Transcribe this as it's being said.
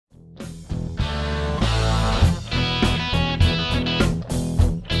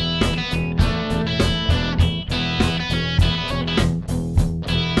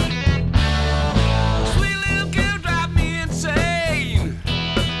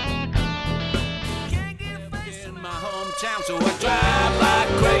So I drive like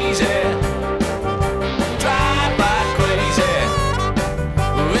crazy, drive like crazy.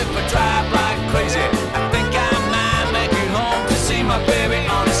 If I drive like crazy, I think I might make it home to see my baby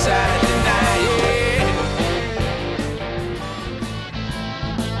on a Saturday night.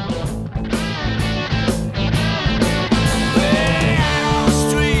 Well, on the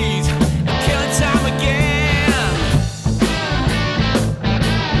street, killing time again.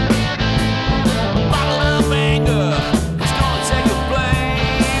 Bottle of anger is gonna take the blame.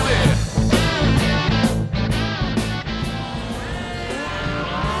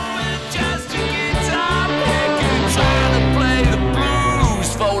 With just a guitar picking, trying to play the blues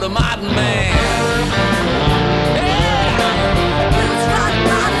for the modern man.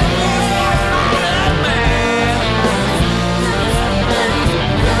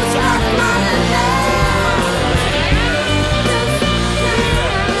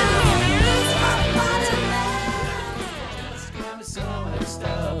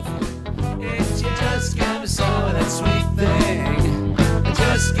 Just give me some of that sweet thing.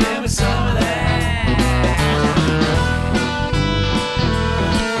 Just give me some of that.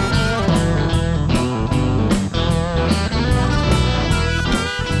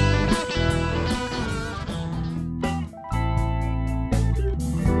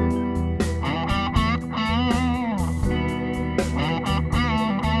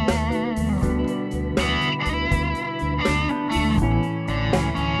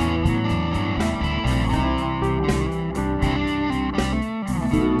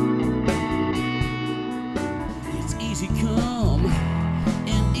 It's easy come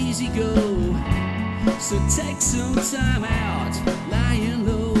and easy go, so take some time out, lying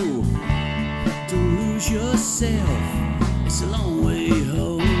low. Don't lose yourself, it's a long way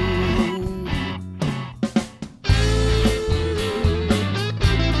home.